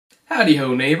Howdy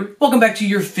ho, neighbor. Welcome back to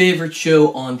your favorite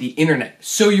show on the internet.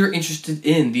 So you're interested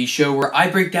in the show where I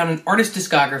break down an artist's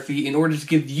discography in order to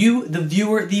give you, the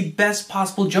viewer, the best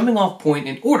possible jumping off point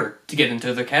in order to get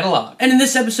into their catalog. And in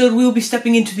this episode, we will be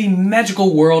stepping into the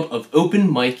magical world of Open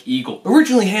Mike Eagle.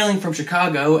 Originally hailing from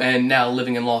Chicago and now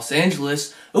living in Los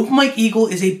Angeles, Open Mike Eagle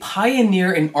is a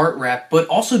pioneer in art rap, but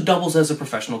also doubles as a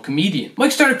professional comedian.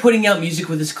 Mike started putting out music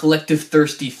with his collective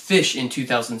Thirsty Fish in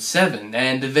 2007,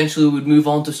 and eventually would move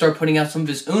on to start putting out some of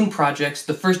his own projects,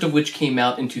 the first of which came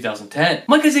out in 2010.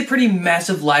 Mike has a pretty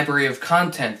massive library of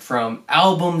content, from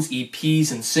albums,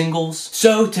 EPs, and singles.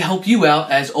 So, to help you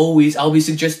out, as always, I'll be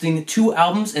suggesting 2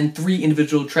 albums and 3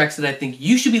 individual tracks that I think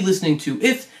you should be listening to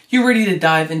if you're ready to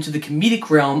dive into the comedic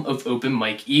realm of Open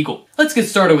Mike Eagle. Let's get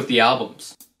started with the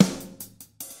albums.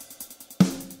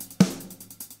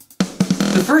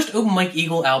 The first Open Mike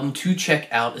Eagle album to check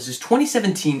out is his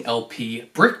 2017 LP,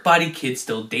 Brick Body Kid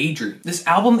Still Daydream. This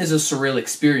album is a surreal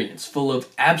experience, full of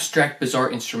abstract, bizarre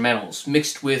instrumentals,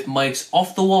 mixed with Mike's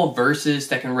off-the-wall verses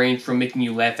that can range from making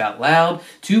you laugh out loud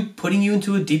to putting you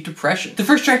into a deep depression. The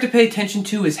first track to pay attention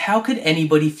to is How Could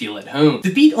Anybody Feel at Home?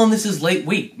 The beat on this is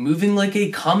lightweight, moving like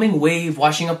a calming wave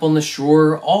washing up on the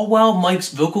shore, all while Mike's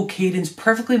vocal cadence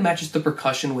perfectly matches the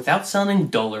percussion without sounding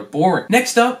dull or boring.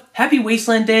 Next up, Happy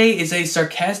Wasteland Day is a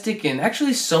sarcastic and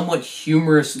actually somewhat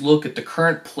humorous look at the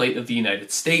current plight of the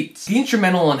United States. The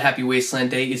instrumental on Happy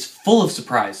Wasteland Day is full of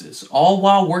surprises, all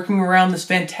while working around this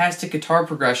fantastic guitar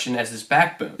progression as his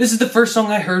backbone. This is the first song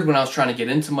I heard when I was trying to get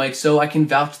into Mike, so I can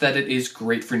vouch that it is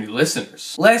great for new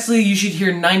listeners. Lastly, you should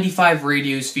hear 95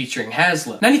 Radios featuring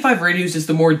Haslo. 95 Radios is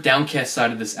the more downcast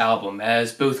side of this album,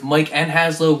 as both Mike and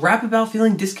Haslo rap about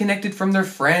feeling disconnected from their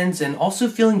friends and also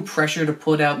feeling pressure to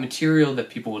put out material that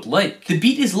people would like. The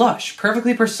beat is lush,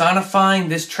 perfectly personifying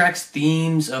this track's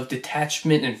themes of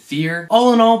detachment and fear.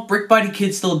 All in all, Brick Body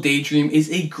Kid Still Daydream is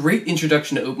a great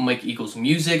introduction to Open Mike Eagle's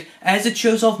music, as it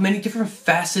shows off many different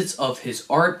facets of his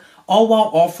art, all while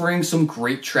offering some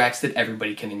great tracks that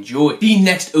everybody can enjoy. The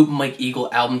next Open Mike Eagle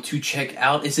album to check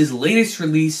out is his latest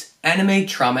release, Anime,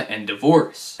 Trauma, and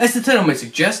Divorce. As the title might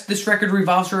suggest, this record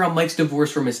revolves around Mike's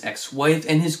divorce from his ex-wife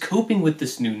and his coping with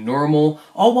this new normal,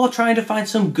 all while trying to find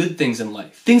some good things in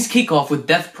life. Things kick off with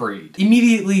Death Parade.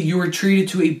 Immediately, you are treated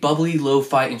to a bubbly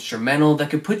lo-fi instrumental that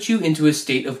could put you into a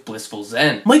state of blissful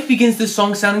zen. Mike begins this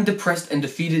song sounding depressed and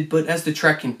defeated, but as the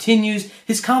track continues,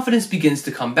 his confidence begins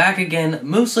to come back again,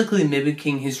 most likely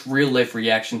mimicking his real-life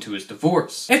reaction to his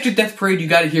divorce. After Death Parade, you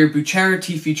gotta hear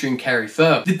Bucharity featuring Carrie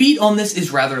Foe. The beat on this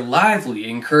is rather lively,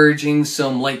 encouraging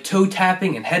some light toe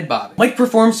tapping and head bobbing. Mike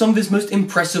performs some of his most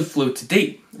impressive flow to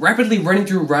date, rapidly running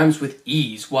through rhymes with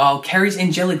ease, while Carrie's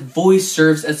angelic voice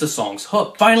serves as the song's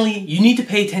hook. Finally, you need to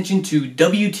pay attention to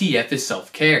WTF is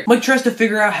Self-Care. Mike tries to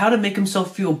figure out how to make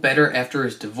himself feel better after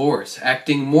his divorce,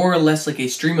 acting more or less like a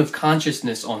stream of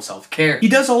consciousness on self-care. He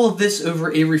does all of this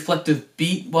over a reflective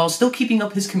beat while still keeping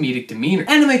up his comedic demeanor.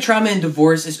 Anime, Trauma, and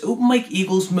Divorce is Open Mike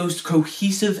Eagle's most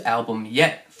cohesive album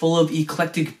yet, full of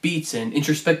eclectic beats and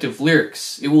introspective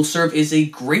lyrics. It will serve as a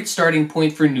great starting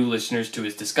point for new listeners to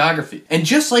his discography. And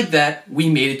just like that, we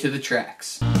made it to the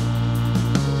tracks.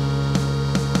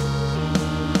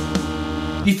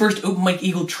 The first Open Mike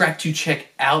Eagle track to check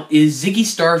out is Ziggy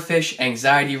Starfish,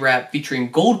 Anxiety Rap, featuring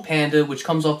Gold Panda, which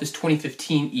comes off his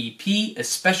 2015 EP, A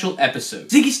Special Episode.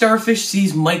 Ziggy Starfish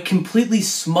sees Mike completely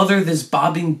smother this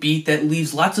bobbing beat that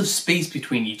leaves lots of space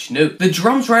between each note. The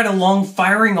drums ride along,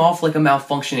 firing off like a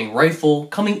malfunctioning rifle,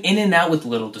 coming in and out with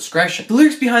little discretion. The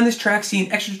lyrics behind this track see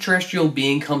an extraterrestrial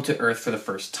being come to Earth for the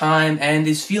first time, and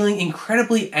is feeling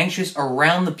incredibly anxious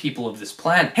around the people of this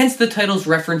planet. Hence the title's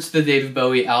reference to the David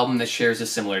Bowie album that shares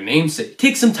a similar namesake.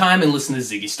 Take some time and listen to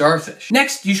Ziggy Starfish.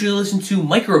 Next, you should listen to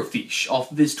Microfiche off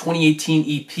of his 2018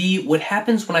 EP, What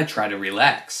Happens When I Try to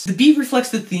Relax. The beat reflects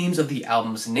the themes of the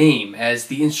album's name, as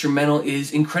the instrumental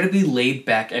is incredibly laid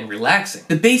back and relaxing.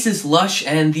 The bass is lush,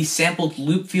 and the sampled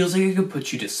loop feels like it could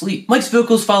put you to sleep. Mike's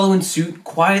vocals follow in suit,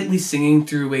 quietly singing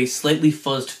through a slightly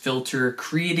fuzzed filter,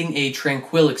 creating a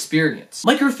tranquil experience.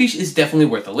 Microfiche is definitely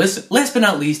worth a listen. Last but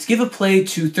not least, give a play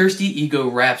to Thirsty Ego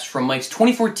raps from Mike's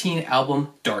 2014 album,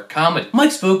 Dark Comedy.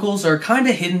 Mike's vocals are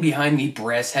kinda hidden behind the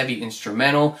brass-heavy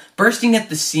instrumental, bursting at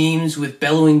the seams with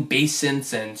bellowing bass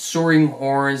synths and soaring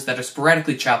horns that are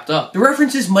sporadically chopped up. The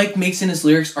references Mike makes in his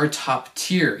lyrics are top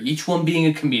tier, each one being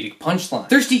a comedic punchline.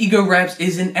 Thirsty Ego Raps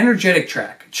is an energetic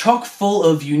track, chock full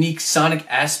of unique sonic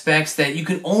aspects that you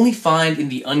can only find in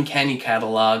the uncanny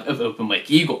catalog of Open Mike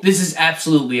Eagle. This is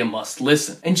absolutely a must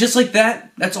listen. And just like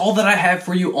that, that's all that I have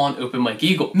for you on Open Mike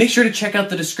Eagle. Make sure to check out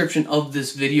the description of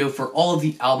this video for all all of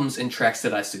the albums and tracks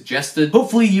that I suggested.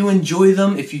 Hopefully you enjoy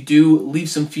them. If you do, leave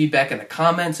some feedback in the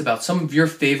comments about some of your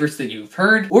favorites that you've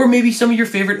heard, or maybe some of your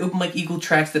favorite Open Mic Eagle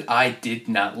tracks that I did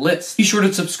not list. Be sure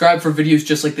to subscribe for videos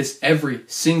just like this every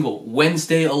single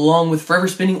Wednesday, along with Forever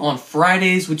Spinning on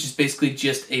Fridays, which is basically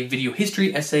just a video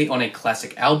history essay on a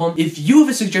classic album. If you have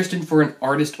a suggestion for an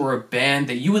artist or a band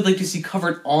that you would like to see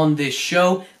covered on this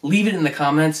show, leave it in the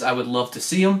comments. I would love to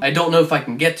see them. I don't know if I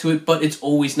can get to it, but it's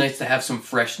always nice to have some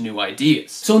fresh new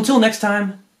ideas. So until next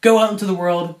time, go out into the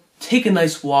world, take a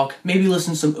nice walk, maybe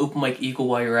listen to some Open Mic Eagle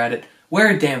while you're at it, wear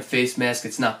a damn face mask,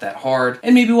 it's not that hard,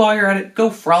 and maybe while you're at it, go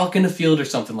frolic in the field or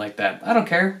something like that. I don't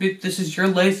care. This is your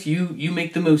life, you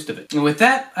make the most of it. And with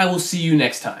that, I will see you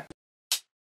next time.